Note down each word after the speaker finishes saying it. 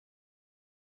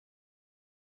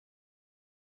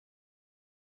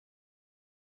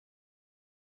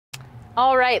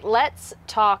All right, let's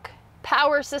talk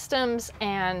power systems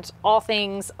and all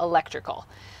things electrical.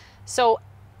 So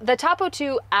the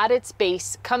TOPO2 at its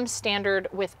base comes standard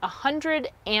with a 100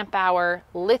 amp hour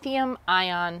lithium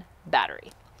ion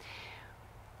battery.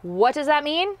 What does that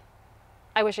mean?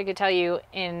 I wish I could tell you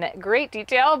in great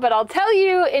detail, but I'll tell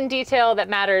you in detail that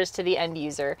matters to the end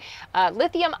user.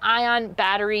 Lithium ion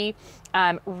battery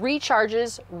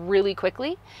recharges really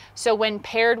quickly. So when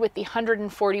paired with the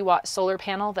 140 watt solar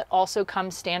panel that also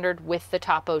comes standard with the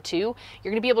TOPO2, you're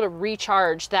going to be able to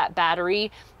recharge that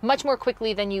battery much more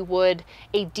quickly than you would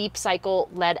a deep cycle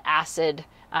lead acid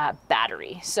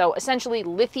battery. So essentially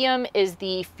lithium is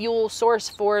the fuel source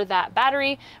for that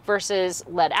battery versus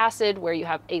lead acid, where you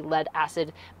have a lead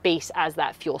acid base as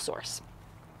that fuel source.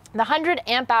 The 100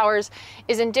 amp hours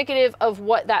is indicative of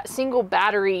what that single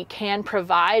battery can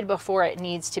provide before it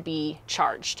needs to be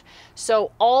charged.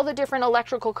 So all the different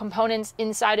electrical components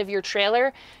inside of your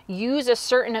trailer use a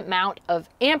certain amount of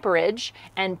amperage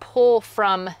and pull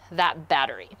from that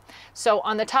battery. So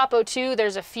on the TOPO2,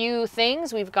 there's a few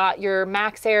things. We've got your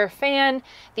max air fan,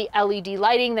 the LED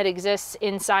lighting that exists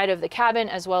inside of the cabin,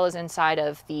 as well as inside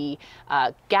of the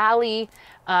galley.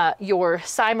 Your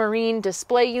Simarine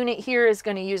display unit here is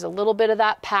going to use a little bit of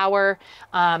that power,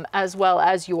 as well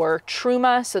as your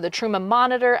Truma. So the Truma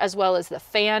monitor, as well as the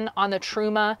fan on the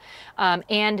Truma,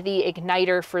 and the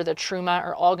igniter for the Truma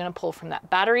are all going to pull from that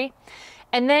battery.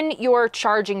 And then your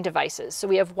charging devices. So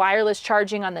we have wireless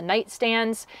charging on the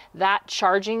nightstands. That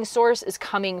charging source is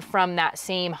coming from that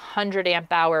same 100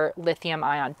 amp hour lithium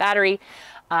ion battery.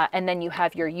 And then you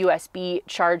have your USB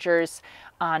chargers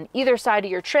on either side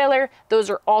of your trailer. Those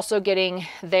are also getting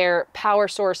their power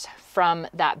source from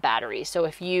that battery. So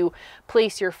if you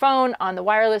place your phone on the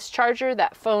wireless charger,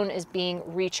 that phone is being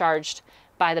recharged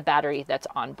by the battery that's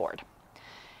on board.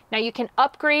 Now you can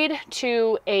upgrade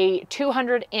to a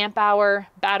 200 amp hour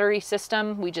battery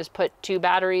system. We just put 2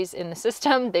 batteries in the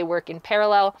system. They work in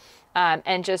parallel,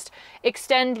 and just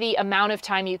extend the amount of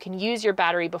time you can use your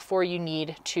battery before you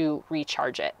need to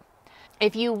recharge it.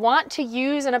 If you want to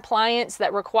use an appliance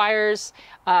that requires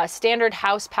standard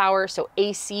house power, so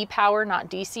AC power, not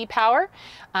DC power,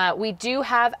 we do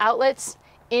have outlets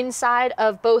inside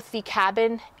of both the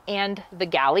cabin and the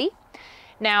galley.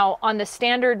 Now on the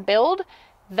standard build,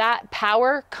 that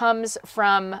power comes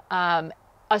from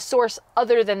a source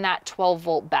other than that 12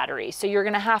 volt battery. So you're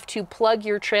gonna have to plug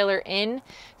your trailer in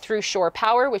through shore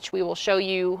power, which we will show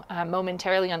you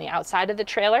momentarily on the outside of the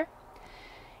trailer.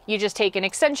 You just take an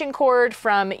extension cord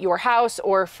from your house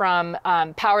or from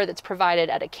power that's provided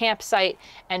at a campsite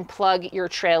and plug your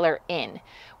trailer in.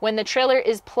 When the trailer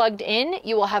is plugged in,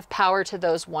 you will have power to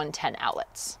those 110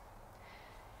 outlets.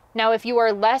 Now, if you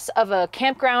are less of a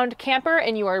campground camper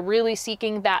and you are really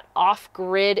seeking that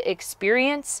off-grid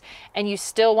experience and you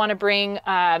still want to bring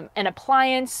an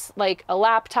appliance like a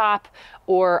laptop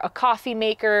or a coffee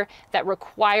maker that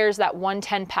requires that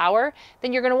 110 power,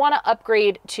 then you're going to want to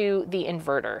upgrade to the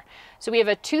inverter. So we have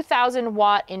a 2000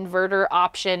 watt inverter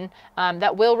option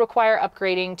that will require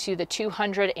upgrading to the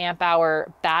 200 amp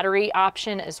hour battery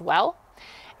option as well.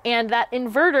 And that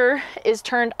inverter is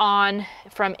turned on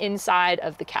from inside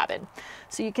of the cabin.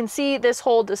 So you can see this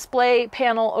whole display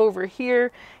panel over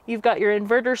here. You've got your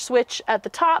inverter switch at the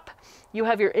top. You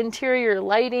have your interior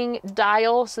lighting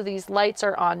dial. So these lights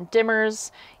are on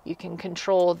dimmers. You can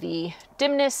control the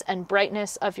dimness and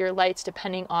brightness of your lights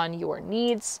depending on your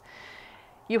needs.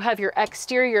 You have your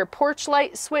exterior porch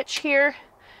light switch here.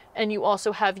 And you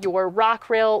also have your rock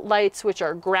rail lights, which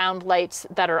are ground lights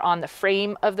that are on the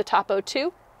frame of the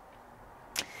TOPO2.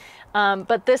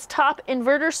 But this top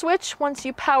inverter switch, once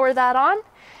you power that on,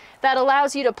 that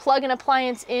allows you to plug an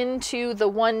appliance into the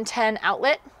 110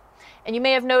 outlet. And you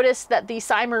may have noticed that the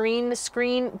Simarine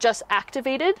screen just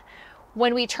activated.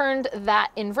 When we turned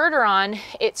that inverter on,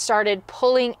 it started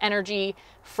pulling energy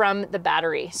from the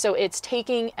battery. So it's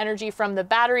taking energy from the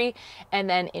battery and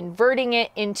then inverting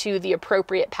it into the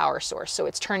appropriate power source. So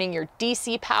it's turning your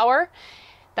DC power,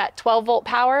 that 12 volt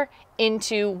power,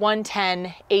 into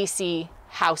 110 AC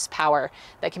house power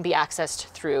that can be accessed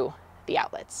through the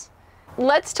outlets.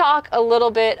 Let's talk a little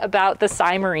bit about the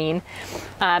Simarine.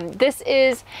 This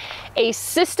is a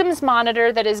systems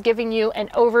monitor that is giving you an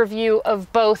overview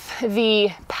of both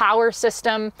the power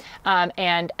system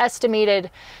and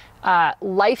estimated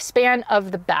lifespan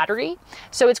of the battery.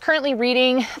 So it's currently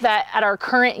reading that at our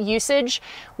current usage,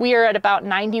 we are at about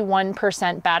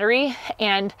 91% battery.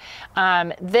 And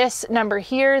this number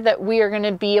here that we are going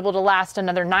to be able to last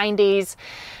another 9 days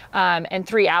and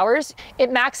 3 hours.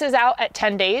 It maxes out at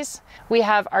 10 days. We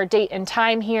have our date and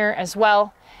time here as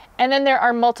well. And then there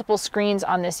are multiple screens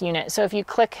on this unit. So if you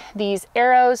click these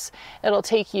arrows, it'll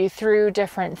take you through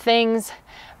different things,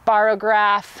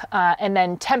 barograph, and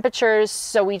then temperatures.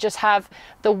 So we just have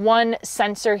the one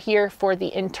sensor here for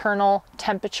the internal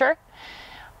temperature.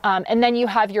 And then you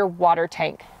have your water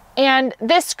tank. And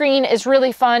this screen is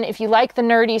really fun if you like the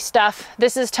nerdy stuff.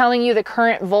 This is telling you the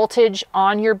current voltage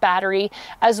on your battery,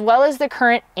 as well as the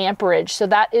current amperage. So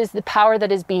that is the power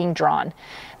that is being drawn.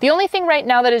 The only thing right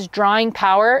now that is drawing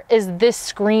power is this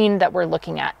screen that we're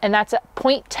looking at, and that's at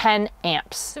 0.10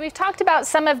 amps. So we've talked about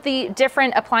some of the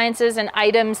different appliances and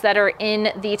items that are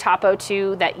in the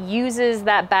TOPO2 that uses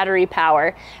that battery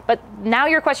power. But now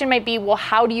your question might be, well,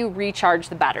 how do you recharge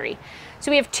the battery? So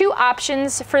we have two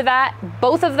options for that.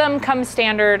 Both of them come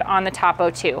standard on the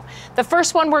TOPO2. The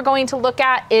first one we're going to look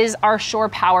at is our shore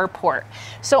power port.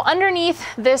 So underneath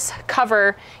this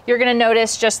cover, you're gonna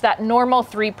notice just that normal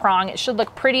 3-prong. It should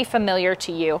look pretty familiar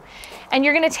to you. And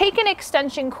you're gonna take an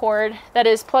extension cord that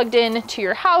is plugged in to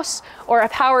your house or a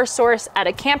power source at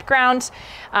a campground.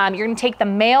 You're gonna take the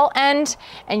male end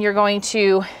and you're going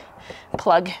to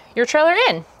plug your trailer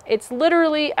in. It's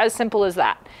literally as simple as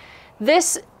that.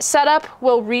 This setup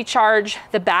will recharge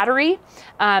the battery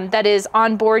that is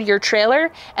on board your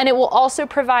trailer, and it will also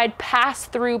provide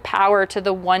pass-through power to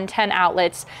the 110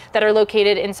 outlets that are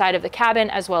located inside of the cabin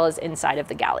as well as inside of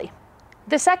the galley.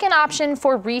 The second option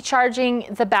for recharging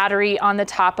the battery on the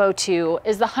TOPO2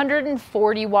 is the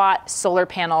 140-watt solar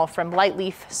panel from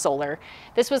LightLeaf Solar.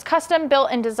 This was custom built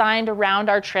and designed around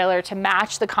our trailer to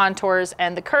match the contours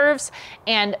and the curves,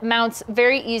 and mounts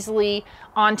very easily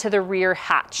onto the rear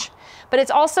hatch. But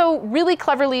it's also really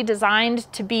cleverly designed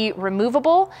to be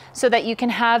removable so that you can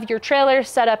have your trailer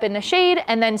set up in the shade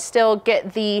and then still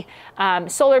get the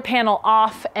solar panel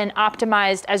off and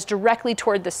optimized as directly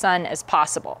toward the sun as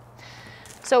possible.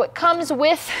 So it comes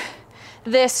with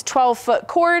this 12-foot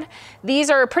cord. These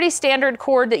are a pretty standard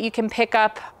cord that you can pick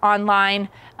up online.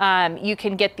 You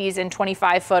can get these in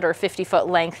 25-foot or 50-foot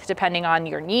length depending on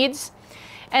your needs.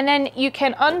 And then you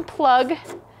can unplug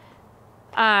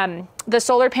the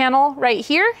solar panel right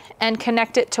here and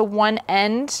connect it to one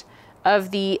end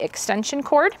of the extension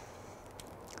cord.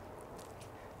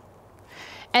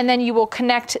 And then you will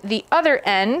connect the other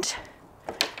end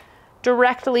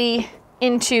directly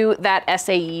into that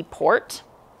SAE port.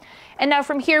 And now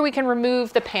from here we can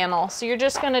remove the panel. So you're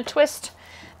just going to twist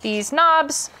these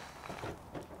knobs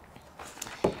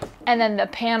and then the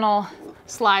panel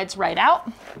slides right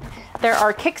out. There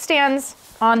are kickstands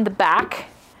on the back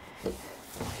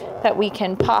that we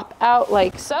can pop out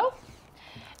like so.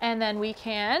 And then we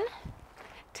can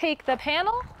take the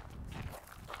panel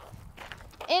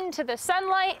into the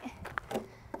sunlight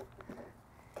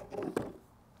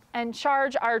and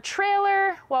charge our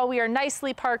trailer while we are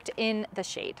nicely parked in the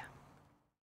shade.